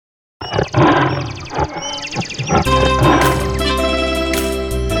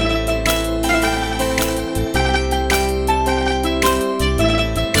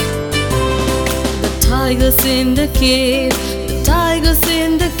in the cave, the tigers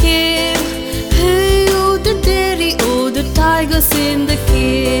in the cave. Hey, oh the dairy, oh the tigers in the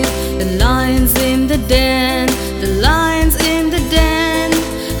cave. The lions in the den, the lions in the den.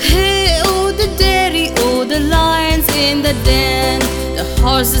 Hey, oh the dairy, oh the lions in the den. The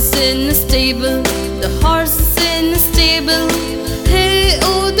horses in the stable, the horses in the stable. Hey,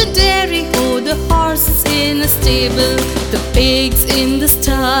 oh the dairy, oh the horses in the stable. The pigs in the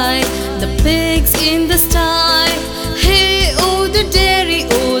sty, the pigs in the sty. Hey, oh the dairy,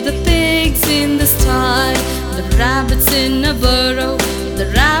 oh the pigs in the sty. The rabbits in a burrow, the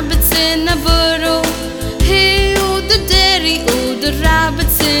rabbits in a burrow. Hey, oh the dairy, oh the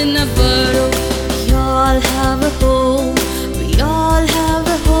rabbits in a burrow. We all have a home,